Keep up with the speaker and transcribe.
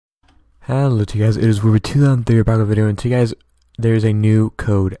Hello to you guys, it is Ruby 2003 back with a video, and to you guys, there's a new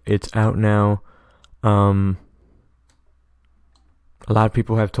code. It's out now. A lot of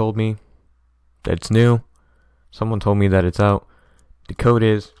people have told me that it's new. Someone told me that it's out. The code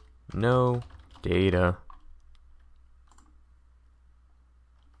is no data.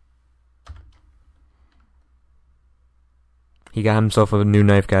 He got himself a new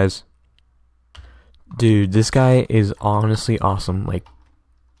knife, guys. Dude, this guy is honestly awesome. Like,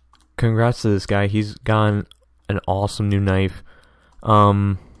 congrats to this guy. He's gotten an awesome new knife.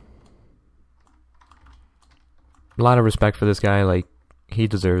 A lot of respect for this guy. Like, he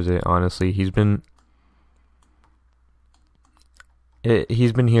deserves it, honestly. He's been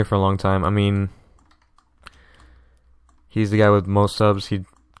here for a long time. I mean, he's the guy with most subs. He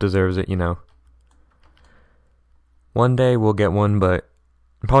deserves it, you know. One day we'll get one, but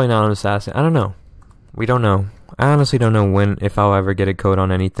probably not an assassin. I don't know. We don't know. I honestly don't know if I'll ever get a code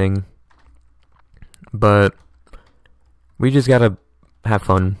on anything. But we just gotta have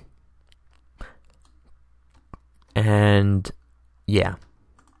fun. And yeah.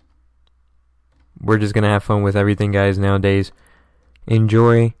 We're just gonna have fun with everything, guys, nowadays.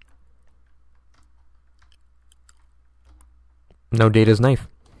 Enjoy No Data's knife.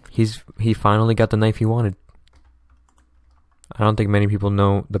 He finally got the knife he wanted. I don't think many people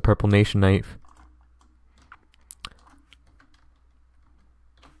know the Purple Nation knife.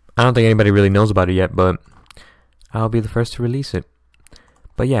 I don't think anybody really knows about it yet, but I'll be the first to release it.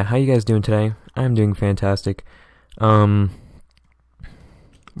 But yeah, how you guys doing today? I'm doing fantastic. We're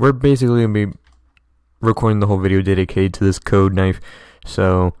basically gonna be recording the whole video dedicated to this code knife.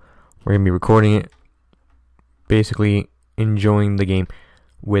 So we're gonna be recording it, basically enjoying the game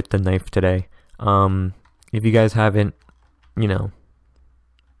with the knife today. If you guys haven't,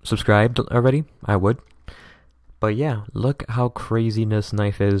 subscribed already, I would. But yeah, look how crazy this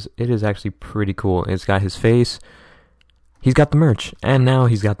knife is. It is actually pretty cool. It's got his face. He's got the merch, and now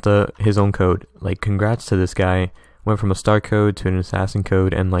he's got his own code. Like, congrats to this guy. Went from a star code to an assassin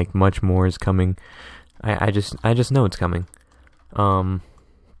code, and like much more is coming. I just know it's coming. But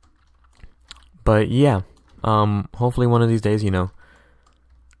yeah, hopefully one of these days,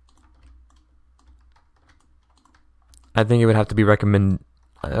 I think it would have to be it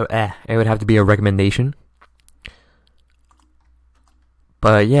would have to be a recommendation.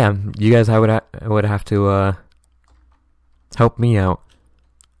 But yeah, you guys would have to help me out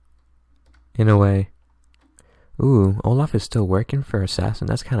in a way. Ooh, Olaf is still working for Assassin.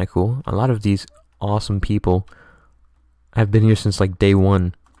 That's kind of cool. A lot of these awesome people have been here since like day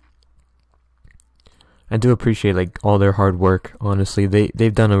one. I do appreciate like all their hard work. Honestly,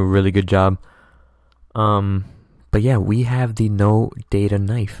 they've done a really good job. But yeah, we have the No Data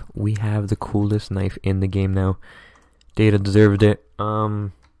knife. We have the coolest knife in the game now. Data deserved it.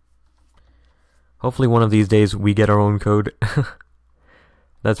 Hopefully one of these days we get our own code.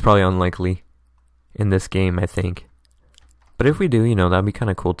 That's probably unlikely in this game, I think. But if we do, that'd be kind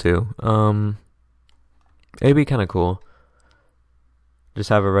of cool too. It'd be kind of cool. Just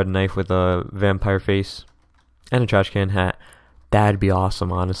have a red knife with a vampire face and a trash can hat. That'd be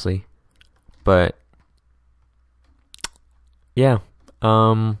awesome, honestly. But yeah,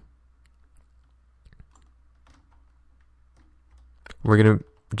 we're gonna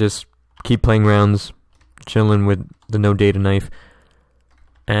just keep playing rounds, chilling with the No Data knife,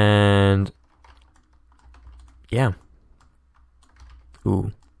 and yeah.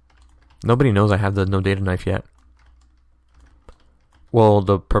 Ooh, nobody knows I have the No Data knife yet. Well,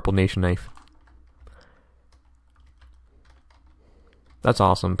 the Purple Nation knife. That's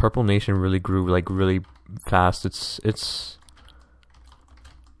awesome. Purple Nation really grew like really fast. It's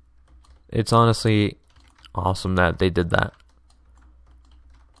honestly awesome that they did that.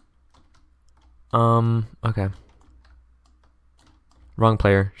 Okay. Wrong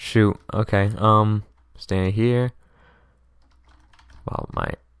player. Shoot. Okay. Stand here. Well, oh,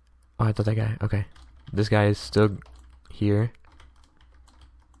 I thought that guy. Okay. This guy is still here.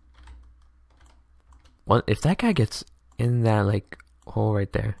 What if that guy gets in that like hole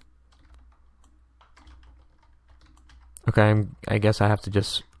right there? Okay, I guess I have to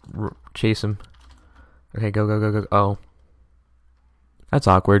just chase him. Okay, go, go, go, go. Oh. That's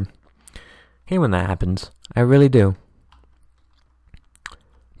awkward. Hate when that happens. I really do.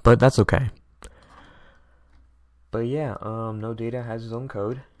 But that's okay. But yeah, No Data has his own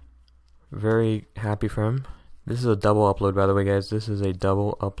code. Very happy for him. This is a double upload, by the way, guys. This is a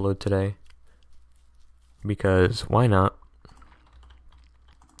double upload today. Because why not?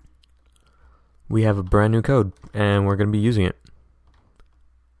 We have a brand new code, and we're going to be using it.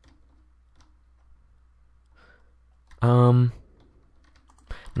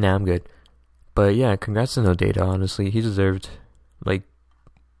 Nah, I'm good. But yeah, congrats to No Data, honestly. He deserved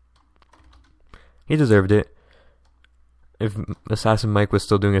it. If Assassin Mike was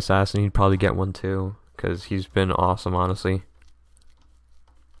still doing Assassin, he'd probably get one too, because he's been awesome, honestly.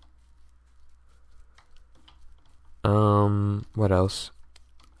 What else?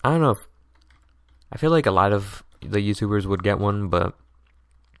 I don't know. I feel like a lot of the YouTubers would get one, but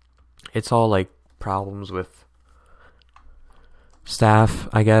it's all like problems with staff,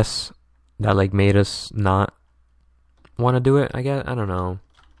 I guess, that like made us not want to do it. I guess I don't know,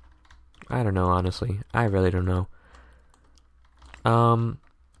 honestly. I really don't know.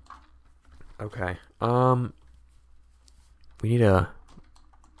 Okay. We need a.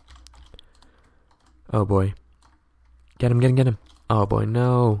 Oh boy. Get him. Oh boy,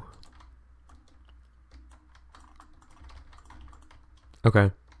 no.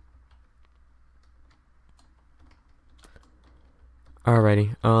 Okay.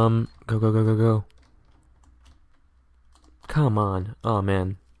 Alrighty. Go. Come on. Oh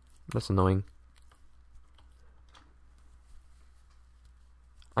man. That's annoying.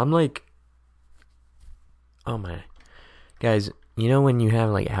 I'm like, oh my. Guys, you know when you have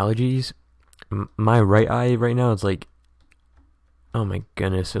like allergies? My right eye right now is like, oh my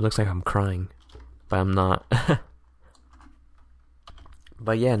goodness, it looks like I'm crying. But I'm not.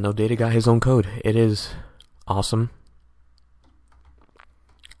 But yeah, No Data got his own code. It is awesome.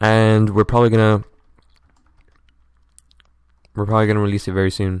 And we're probably gonna release it very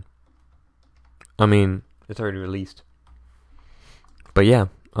soon. I mean, it's already released. But yeah,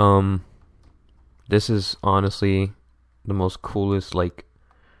 this is honestly the most coolest, like,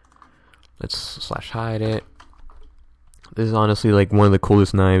 let's /hide it. This is honestly like one of the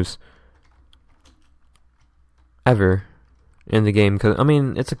coolest knives ever in the game, because I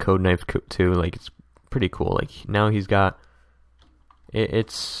mean it's a code knife too. Like, it's pretty cool. Like, now he's got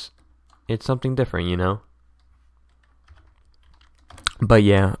it's something different, you know. But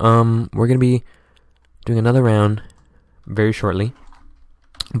yeah, we're gonna be doing another round very shortly.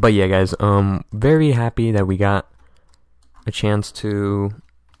 But yeah, guys, very happy that we got a chance to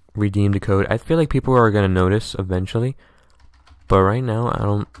redeem the code. I feel like people are gonna notice eventually, but right now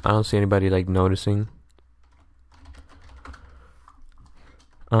I don't see anybody like noticing.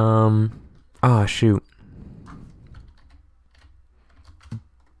 Ah, shoot.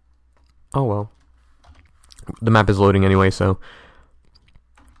 Oh well. The map is loading anyway, so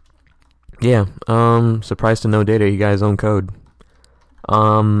yeah. Surprised to No Data, you guys own code.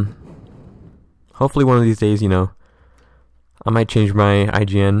 Hopefully one of these days, you know, I might change my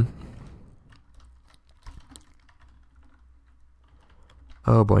IGN.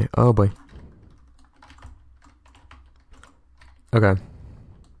 Oh boy. Okay.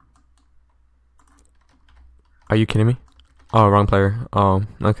 Are you kidding me? Oh, wrong player. Oh,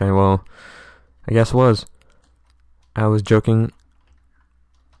 okay, well, I guess I was joking.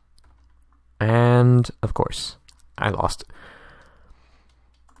 And, of course, I lost.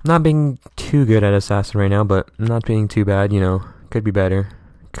 Not being too good at Assassin right now, but not being too bad, you know. Could be better.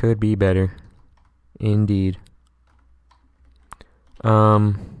 Indeed.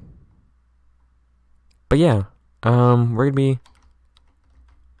 But yeah, we're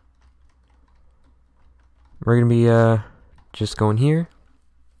gonna be just going here.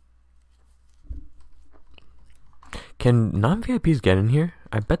 Can non-VIPs get in here?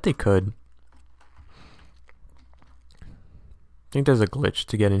 I bet they could. I think there's a glitch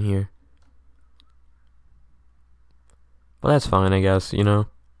to get in here. Well, that's fine, I guess, you know.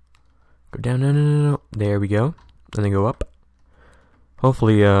 Go down, no. There we go. And then go up.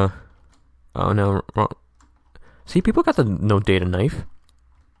 Hopefully, oh no, wrong. See, people got the No Data knife.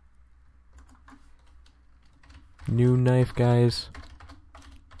 New knife, guys.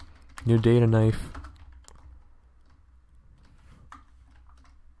 New Data knife.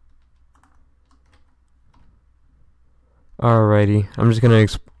 Alrighty, I'm just gonna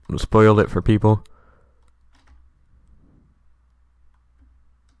spoil it for people.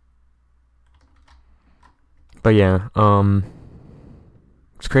 But yeah,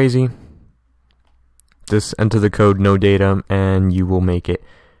 it's crazy. Just enter the code No Data and you will make it.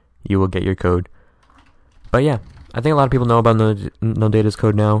 You will get your code. But yeah, I think a lot of people know about No Data's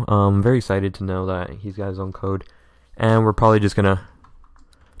code now. I'm very excited to know that he's got his own code. And we're probably just gonna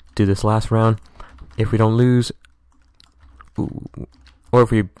do this last round. If we don't lose, or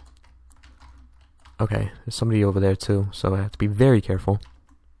if we... Okay, there's somebody over there too, so I have to be very careful.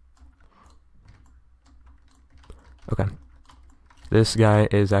 Okay. This guy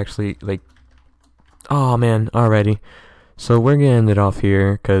is actually, like... Oh, man, alrighty. So we're gonna end it off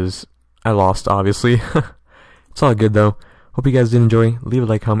here, because I lost, obviously. It's all good, though. Hope you guys did enjoy. Leave a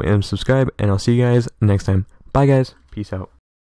like, comment, and subscribe, and I'll see you guys next time. Bye, guys. Peace out.